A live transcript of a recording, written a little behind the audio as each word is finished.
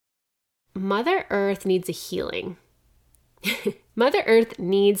Mother Earth needs a healing. Mother Earth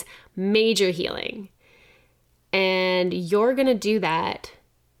needs major healing. And you're going to do that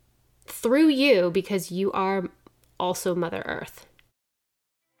through you because you are also Mother Earth.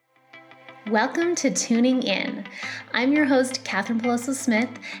 Welcome to Tuning In. I'm your host, Catherine Peloso Smith,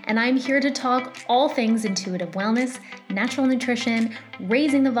 and I'm here to talk all things intuitive wellness, natural nutrition,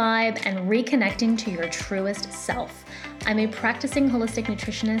 raising the vibe, and reconnecting to your truest self. I'm a practicing holistic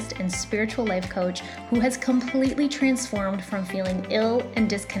nutritionist and spiritual life coach who has completely transformed from feeling ill and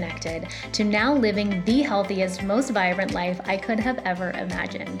disconnected to now living the healthiest, most vibrant life I could have ever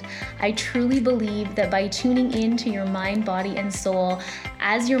imagined. I truly believe that by tuning in to your mind, body, and soul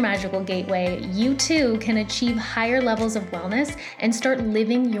as your magical gateway, you too can achieve higher levels of wellness and start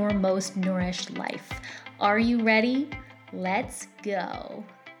living your most nourished life. Are you ready? Let's go.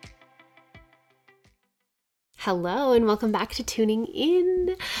 Hello and welcome back to Tuning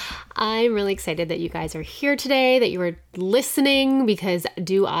In. I'm really excited that you guys are here today, that you are listening, because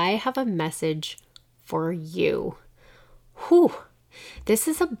do I have a message for you? Whew, this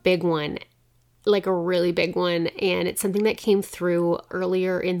is a big one, like a really big one, and it's something that came through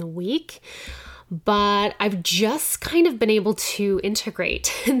earlier in the week, but I've just kind of been able to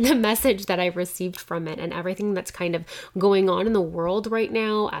integrate the message that I've received from it and everything that's kind of going on in the world right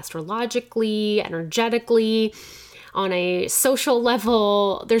now, astrologically, energetically, on a social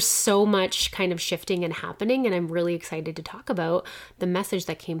level. There's so much kind of shifting and happening, and I'm really excited to talk about the message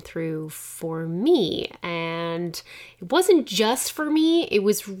that came through for me. And it wasn't just for me, it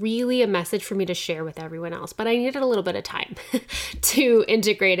was really a message for me to share with everyone else, but I needed a little bit of time to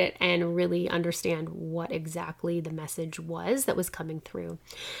integrate it and really understand what exactly the message was that was coming through.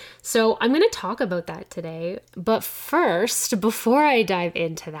 So I'm going to talk about that today, but first, before I dive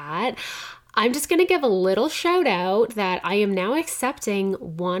into that, I'm just going to give a little shout out that I am now accepting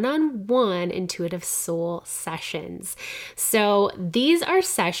one-on-one intuitive soul sessions. So these are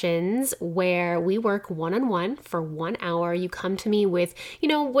sessions where we work one-on-one for 1 hour. You come to me with,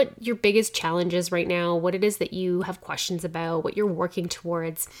 what your biggest challenge is right now, what it is that you have questions about, what you're working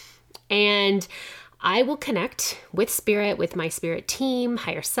towards. And I will connect with spirit, with my spirit team,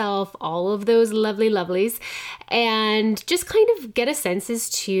 higher self, all of those lovely lovelies, and just kind of get a sense as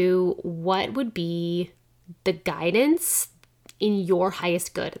to what would be the guidance in your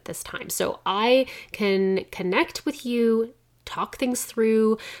highest good at this time. So I can connect with you, talk things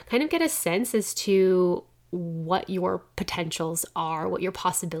through, kind of get a sense as to what your potentials are, what your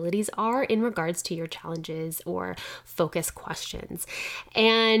possibilities are in regards to your challenges or focus questions.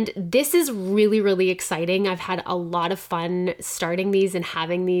 And this is really, really exciting. I've had a lot of fun starting these and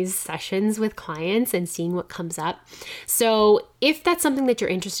having these sessions with clients and seeing what comes up. So if that's something that you're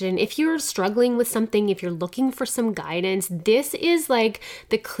interested in, if you're struggling with something, if you're looking for some guidance, this is like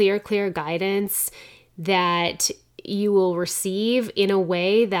the clear guidance that you will receive in a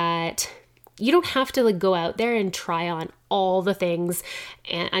way that you don't have to go out there and try on all the things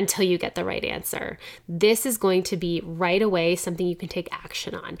until you get the right answer. This is going to be right away something you can take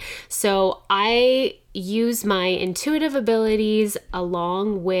action on. So I use my intuitive abilities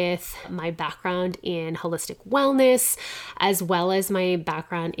along with my background in holistic wellness, as well as my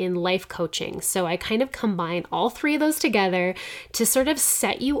background in life coaching. So I kind of combine all three of those together to sort of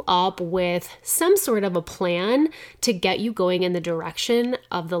set you up with some sort of a plan to get you going in the direction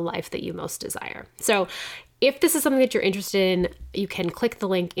of the life that you most desire. So if this is something that you're interested in, you can click the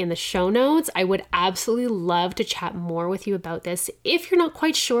link in the show notes. I would absolutely love to chat more with you about this. If you're not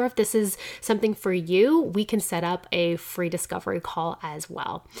quite sure if this is something for you, we can set up a free discovery call as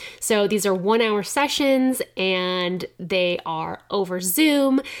well. So these are 1 hour sessions and they are over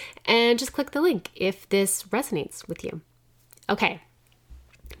Zoom, and just click the link if this resonates with you. Okay,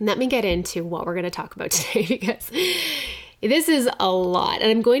 let me get into what we're going to talk about today because this is a lot, and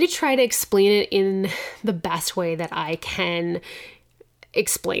I'm going to try to explain it in the best way that I can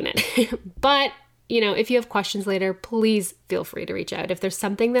explain it. But, if you have questions later, please feel free to reach out. If there's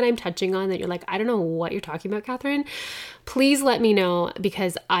something that I'm touching on that you're like, I don't know what you're talking about, Catherine, please let me know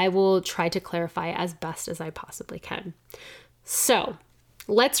because I will try to clarify as best as I possibly can. So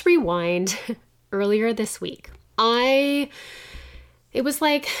let's rewind earlier this week. It was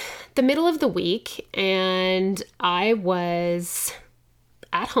like the middle of the week and I was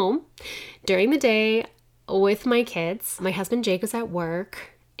at home during the day with my kids. My husband Jake was at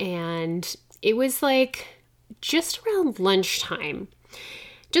work and it was like just around lunchtime,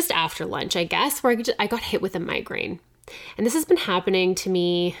 just after lunch, I guess, where I got hit with a migraine. And this has been happening to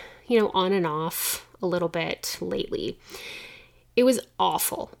me, on and off a little bit lately. It was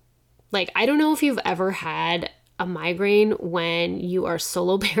awful. Like, I don't know if you've ever had a migraine when you are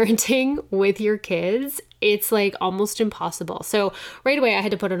solo parenting with your kids, it's like almost impossible. So right away I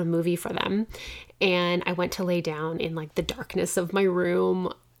had to put on a movie for them, and I went to lay down in like the darkness of my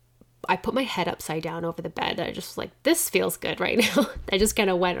room. I put my head upside down over the bed. I just was like, this feels good right now. I just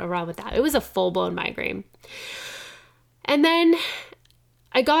kind of went around with that. It was a full-blown migraine. And then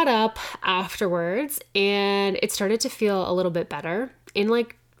I got up afterwards and it started to feel a little bit better in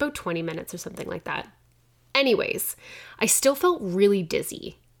like about 20 minutes or something like that. Anyways, I still felt really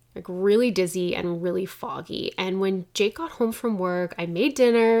dizzy and really foggy. And when Jake got home from work, I made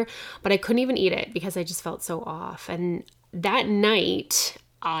dinner, but I couldn't even eat it because I just felt so off. And that night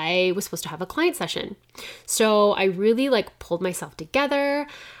I was supposed to have a client session. So I really like pulled myself together.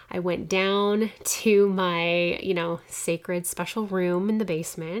 I went down to my, sacred special room in the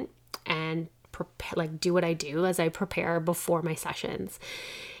basement and do what I do as I prepare before my sessions.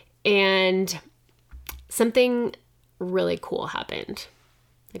 And something really cool happened.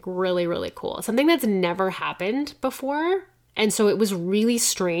 Like really, really cool. Something that's never happened before. And so it was really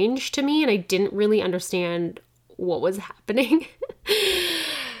strange to me and I didn't really understand what was happening.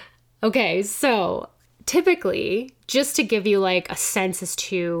 Okay, so typically, just to give you like a sense as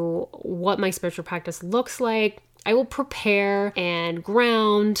to what my spiritual practice looks like, I will prepare and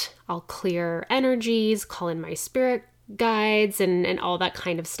ground, I'll clear energies, call in my spirit guides and all that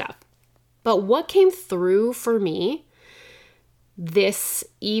kind of stuff. But what came through for me this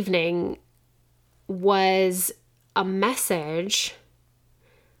evening was a message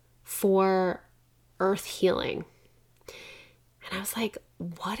for earth healing. And I was like,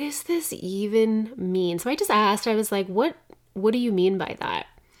 what does this even mean? So I just asked, I was like, what do you mean by that?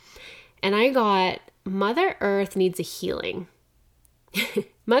 And I got, Mother Earth needs a healing.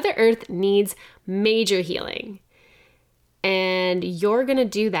 Mother Earth needs major healing. And you're going to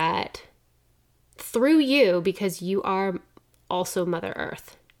do that through you because you are also Mother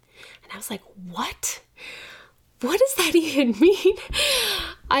Earth. And I was like, what? What does that even mean?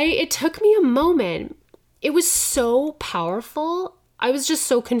 It took me a moment. It was so powerful. I was just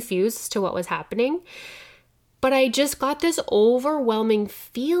so confused as to what was happening. But I just got this overwhelming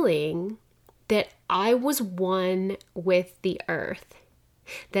feeling that I was one with the earth.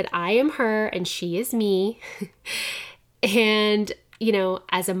 That I am her and she is me. And,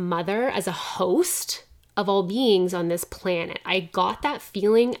 as a mother, as a host of all beings on this planet, I got that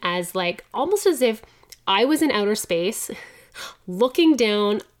feeling as like, almost as if I was in outer space looking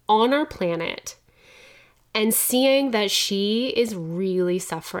down on our planet and seeing that she is really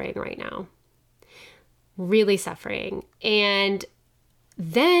suffering right now. Really suffering. And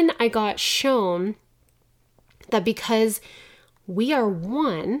then I got shown that because we are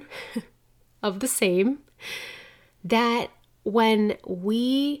one of the same, that when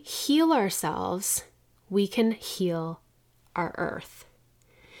we heal ourselves, we can heal our earth.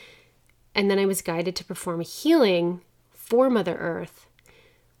 And then I was guided to perform a healing for Mother Earth,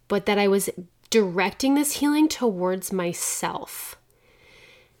 but that I was directing this healing towards myself.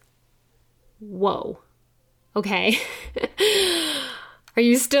 Whoa. Okay. Are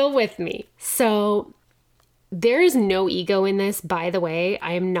you still with me? So there is no ego in this, by the way.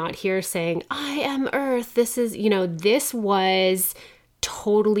 I am not here saying, I am Earth. This is, this was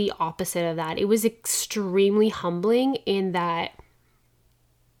totally opposite of that. It was extremely humbling in that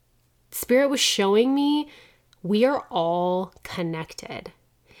Spirit was showing me we are all connected.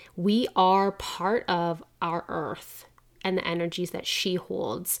 We are part of our earth and the energies that she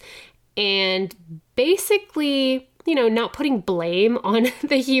holds. And basically, not putting blame on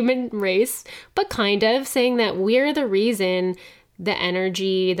the human race, but kind of saying that we're the reason the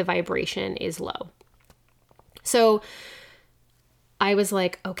energy, the vibration is low. So I was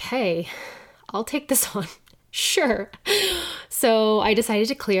like, okay, I'll take this on. Sure. So I decided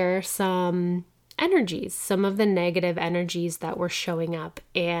to clear some energies, some of the negative energies that were showing up.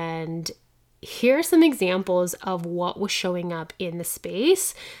 And here are some examples of what was showing up in the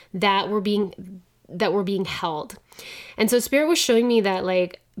space that were being held. And so Spirit was showing me that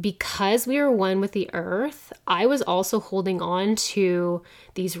because we are one with the earth, I was also holding on to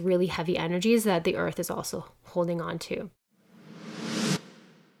these really heavy energies that the earth is also holding on to.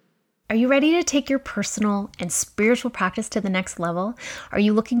 Are you ready to take your personal and spiritual practice to the next level? Are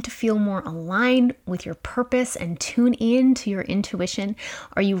you looking to feel more aligned with your purpose and tune in to your intuition?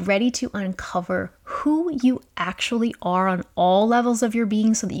 Are you ready to uncover who you actually are on all levels of your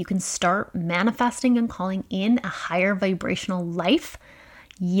being so that you can start manifesting and calling in a higher vibrational life?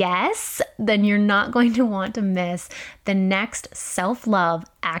 Yes, then you're not going to want to miss the next self-love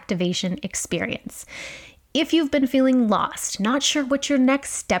activation experience. If you've been feeling lost, not sure what your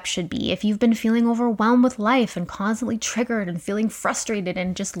next step should be, if you've been feeling overwhelmed with life and constantly triggered and feeling frustrated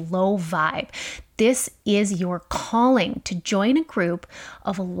and just low vibe, this is your calling to join a group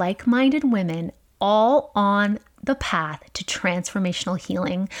of like-minded women all on the path to transformational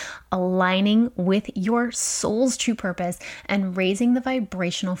healing, aligning with your soul's true purpose and raising the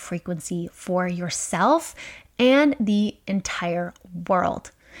vibrational frequency for yourself and the entire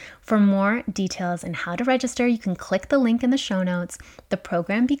world. For more details on how to register, you can click the link in the show notes. The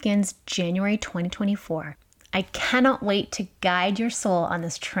program begins January 2024. I cannot wait to guide your soul on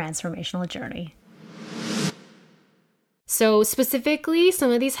this transformational journey. So specifically,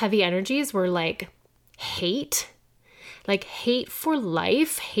 some of these heavy energies were like hate for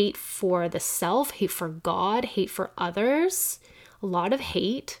life, hate for the self, hate for God, hate for others, a lot of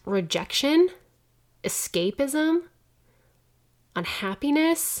hate, rejection, escapism,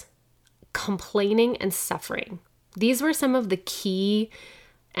 unhappiness, complaining, and suffering. These were some of the key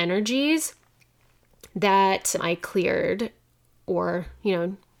energies that I cleared, or,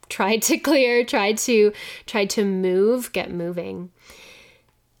 tried to clear, tried to move, get moving.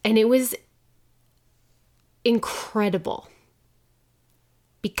 And it was incredible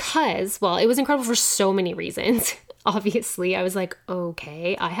because, well, it was incredible for so many reasons. Obviously, I was like,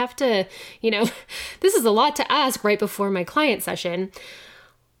 okay, I have to, this is a lot to ask right before my client session.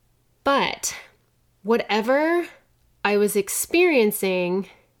 But whatever I was experiencing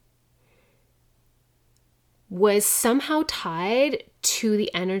was somehow tied to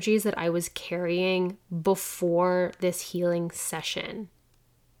the energies that I was carrying before this healing session.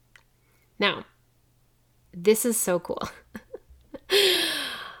 Now, this is so cool.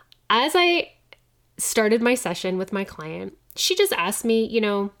 As I started my session with my client, she just asked me,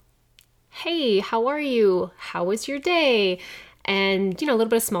 hey, how are you? How was your day? And, a little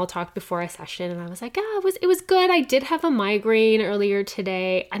bit of small talk before a session. And I was like, it was good. I did have a migraine earlier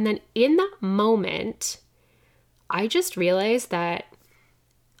today. And then in that moment, I just realized that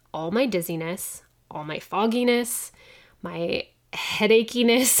all my dizziness, all my fogginess, my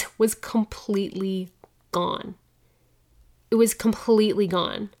headachiness was completely gone. It was completely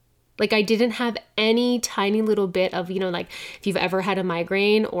gone. Like I didn't have any tiny little bit of, like if you've ever had a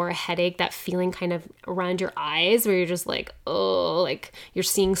migraine or a headache, that feeling kind of around your eyes where you're just like, oh, like you're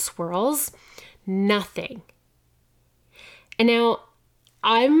seeing swirls. Nothing. And now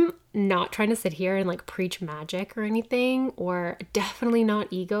I'm not trying to sit here and like preach magic or anything, or definitely not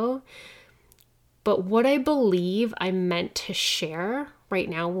ego. But what I believe I'm meant to share right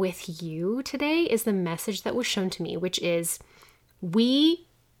now with you today is the message that was shown to me, which is we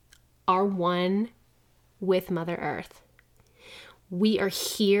are one with Mother Earth. We are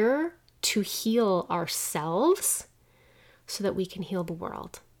here to heal ourselves so that we can heal the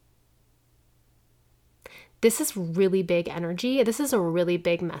world. This is really big energy. This is a really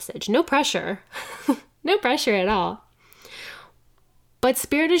big message. No pressure. No pressure at all. But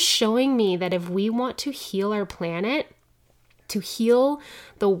Spirit is showing me that if we want to heal our planet, to heal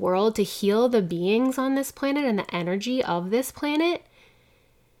the world, to heal the beings on this planet and the energy of this planet,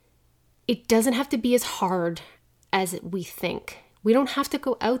 it doesn't have to be as hard as we think. We don't have to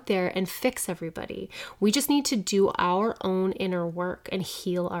go out there and fix everybody. We just need to do our own inner work and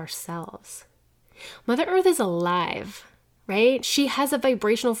heal ourselves. Mother Earth is alive, right? She has a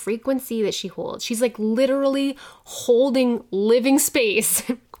vibrational frequency that she holds. She's like literally holding living space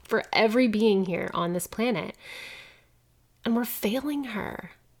for every being here on this planet. And we're failing her,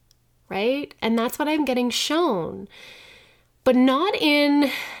 right? And that's what I'm getting shown. But not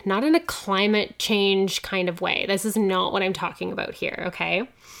in a climate change kind of way. This is not what I'm talking about here, okay?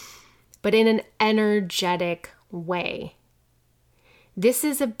 But in an energetic way. This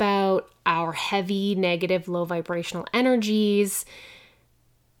is about our heavy, negative, low vibrational energies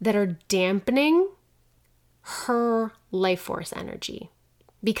that are dampening her life force energy.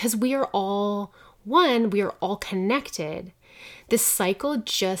 Because we are all one, we are all connected. This cycle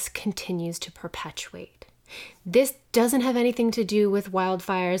just continues to perpetuate. This doesn't have anything to do with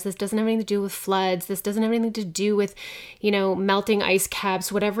wildfires. This doesn't have anything to do with floods. This doesn't have anything to do with, melting ice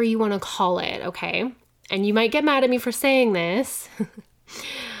caps, whatever you want to call it, okay? And you might get mad at me for saying this.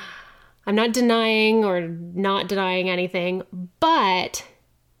 I'm not denying anything, but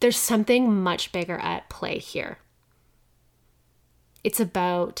there's something much bigger at play here. It's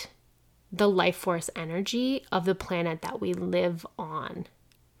about the life force energy of the planet that we live on.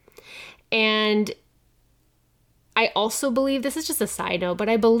 And I also believe, this is just a side note, but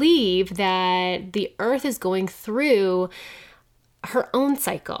I believe that the Earth is going through her own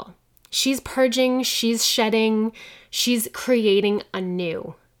cycle. She's purging, she's shedding, she's creating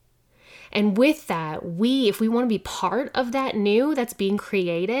anew. And with that, if we want to be part of that new that's being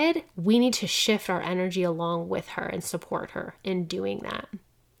created, we need to shift our energy along with her and support her in doing that.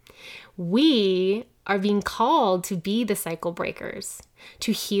 We are being called to be the cycle breakers,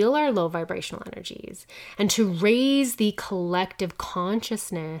 to heal our low vibrational energies, and to raise the collective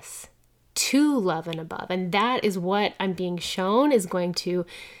consciousness to love and above. And that is what I'm being shown is going to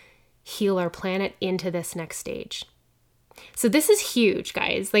heal our planet into this next stage. So this is huge,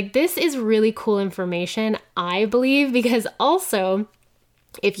 guys. Like, this is really cool information, I believe, because also,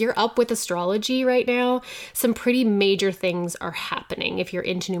 if you're up with astrology right now, some pretty major things are happening. If you're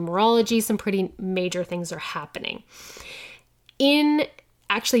into numerology, some pretty major things are happening.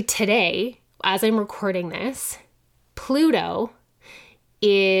 Actually today, as I'm recording this, Pluto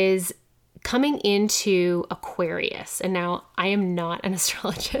is coming into Aquarius. And now I am not an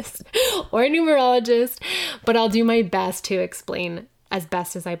astrologist or a numerologist, but I'll do my best to explain as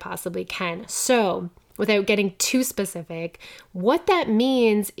best as I possibly can. So, without getting too specific, what that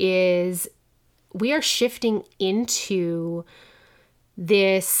means is we are shifting into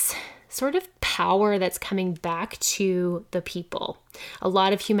this sort of power that's coming back to the people. A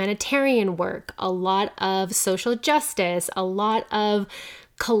lot of humanitarian work, a lot of social justice, a lot of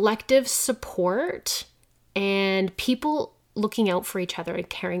collective support, and people looking out for each other and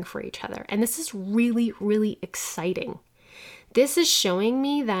caring for each other. And this is really, really exciting. This is showing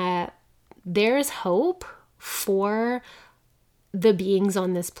me that there's hope for the beings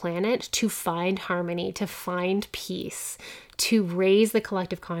on this planet to find harmony, to find peace, to raise the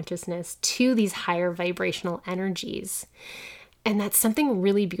collective consciousness to these higher vibrational energies. And that's something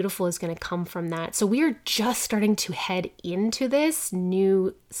really beautiful is going to come from that. So we are just starting to head into this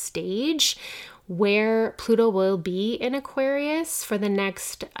new stage where Pluto will be in Aquarius for the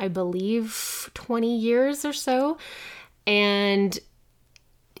next, I believe, 20 years or so. And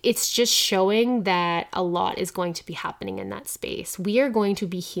it's just showing that a lot is going to be happening in that space. We are going to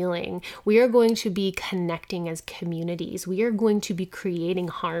be healing. We are going to be connecting as communities. We are going to be creating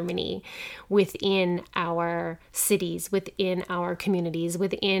harmony within our cities, within our communities,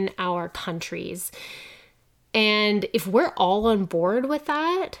 within our countries. And if we're all on board with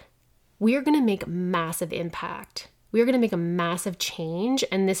that, we are going to make massive impact. We are going to make a massive change.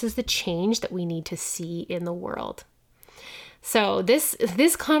 And this is the change that we need to see in the world. So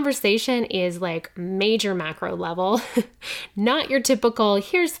this conversation is like major macro level, not your typical,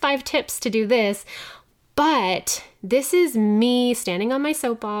 here's 5 tips to do this, but this is me standing on my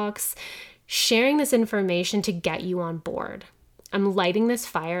soapbox, sharing this information to get you on board. I'm lighting this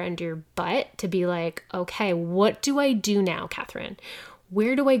fire under your butt to be like, okay, what do I do now, Catherine?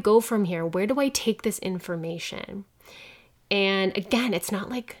 Where do I go from here? Where do I take this information? And again, it's not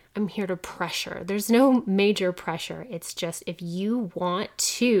like I'm here to pressure. There's no major pressure. It's just if you want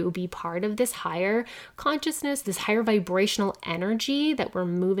to be part of this higher consciousness, this higher vibrational energy that we're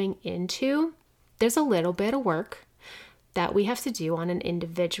moving into, there's a little bit of work that we have to do on an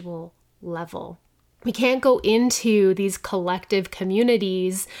individual level. We can't go into these collective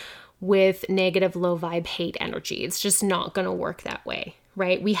communities with negative, low vibe, hate energy. It's just not going to work that way,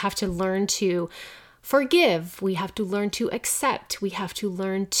 right? We have to learn to forgive. We have to learn to accept. We have to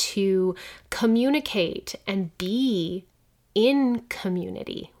learn to communicate and be in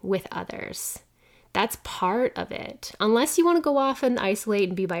community with others. That's part of it. Unless you want to go off and isolate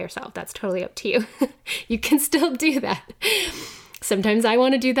and be by yourself, that's totally up to you. You can still do that. Sometimes I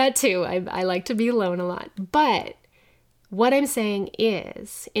want to do that too. I like to be alone a lot. But what I'm saying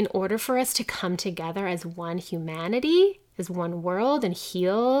is, in order for us to come together as one humanity, as one world, and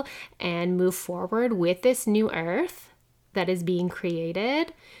heal and move forward with this new earth that is being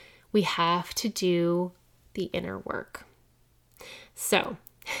created, we have to do the inner work. So,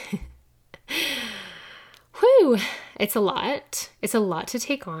 it's a lot. It's a lot to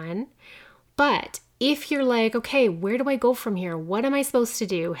take on. But if you're like, okay, where do I go from here? What am I supposed to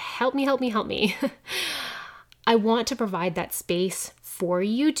do? Help me, help me, help me. I want to provide that space for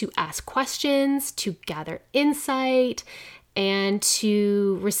you to ask questions, to gather insight, and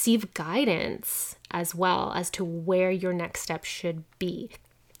to receive guidance as well as to where your next step should be.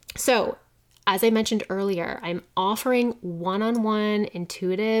 So, as I mentioned earlier, I'm offering one-on-one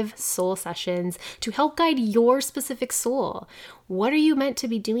intuitive soul sessions to help guide your specific soul. What are you meant to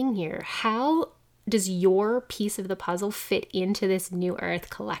be doing here? How does your piece of the puzzle fit into this new earth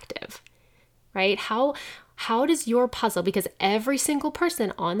collective, right? How does your puzzle, because every single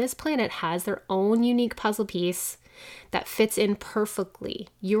person on this planet has their own unique puzzle piece that fits in perfectly.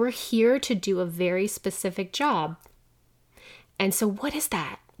 You're here to do a very specific job. And so what is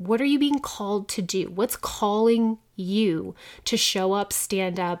that? What are you being called to do? What's calling you to show up,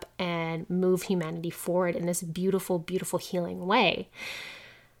 stand up, and move humanity forward in this beautiful, beautiful healing way?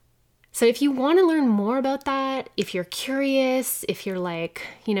 So if you want to learn more about that, if you're curious, if you're like,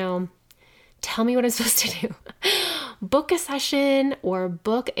 tell me what I'm supposed to do, book a session or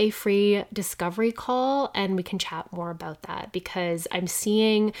book a free discovery call and we can chat more about that, because I'm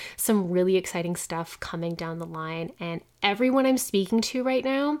seeing some really exciting stuff coming down the line, and everyone I'm speaking to right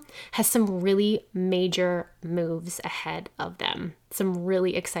now has some really major moves ahead of them. Some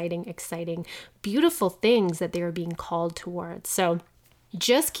really exciting, beautiful things that they are being called towards. So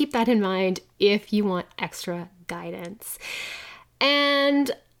just keep that in mind if you want extra guidance.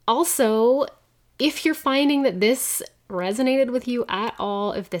 And also, if you're finding that this resonated with you at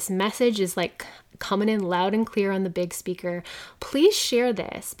all, if this message is like coming in loud and clear on the big speaker, please share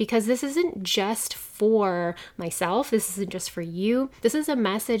this, because this isn't just for myself. This isn't just for you. This is a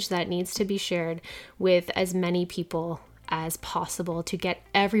message that needs to be shared with as many people as possible to get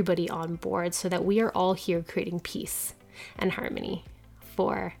everybody on board, so that we are all here creating peace and harmony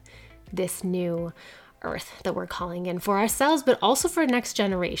for this new earth that we're calling in for ourselves, but also for next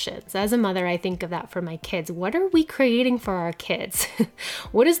generations. As a mother, I think of that for my kids. What are we creating for our kids?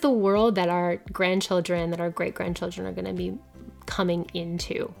 What is the world that our grandchildren, that our great-grandchildren are going to be coming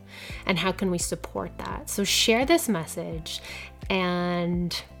into? And how can we support that? So share this message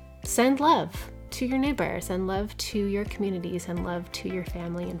and send love to your neighbor, send love to your community, send love to your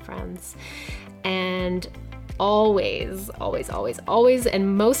family and friends. And always,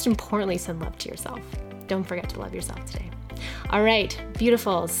 and most importantly, send love to yourself. Don't forget to love yourself today. All right,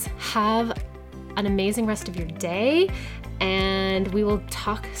 beautifuls, have an amazing rest of your day, and we will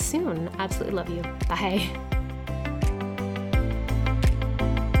talk soon. Absolutely love you. Bye.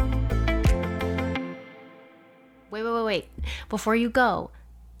 Wait. Before you go,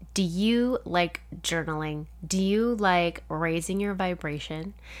 do you like journaling? Do you like raising your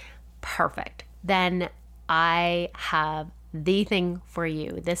vibration? Perfect. Then I have the thing for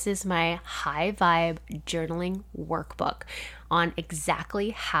you. This is my high vibe journaling workbook on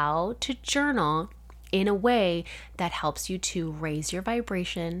exactly how to journal in a way that helps you to raise your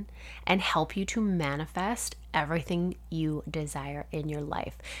vibration and help you to manifest everything you desire in your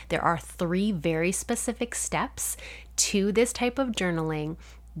life. There are 3 very specific steps to this type of journaling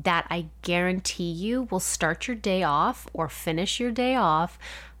that I guarantee you will start your day off or finish your day off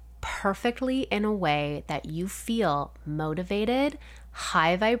perfectly in a way that you feel motivated,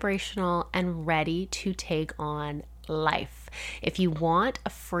 high vibrational, and ready to take on life. If you want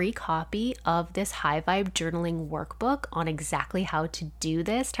a free copy of this high vibe journaling workbook on exactly how to do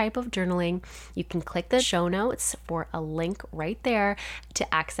this type of journaling, you can click the show notes for a link right there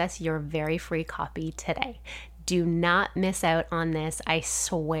to access your very free copy today. Do not miss out on this. I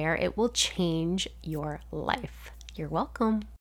swear it will change your life. You're welcome.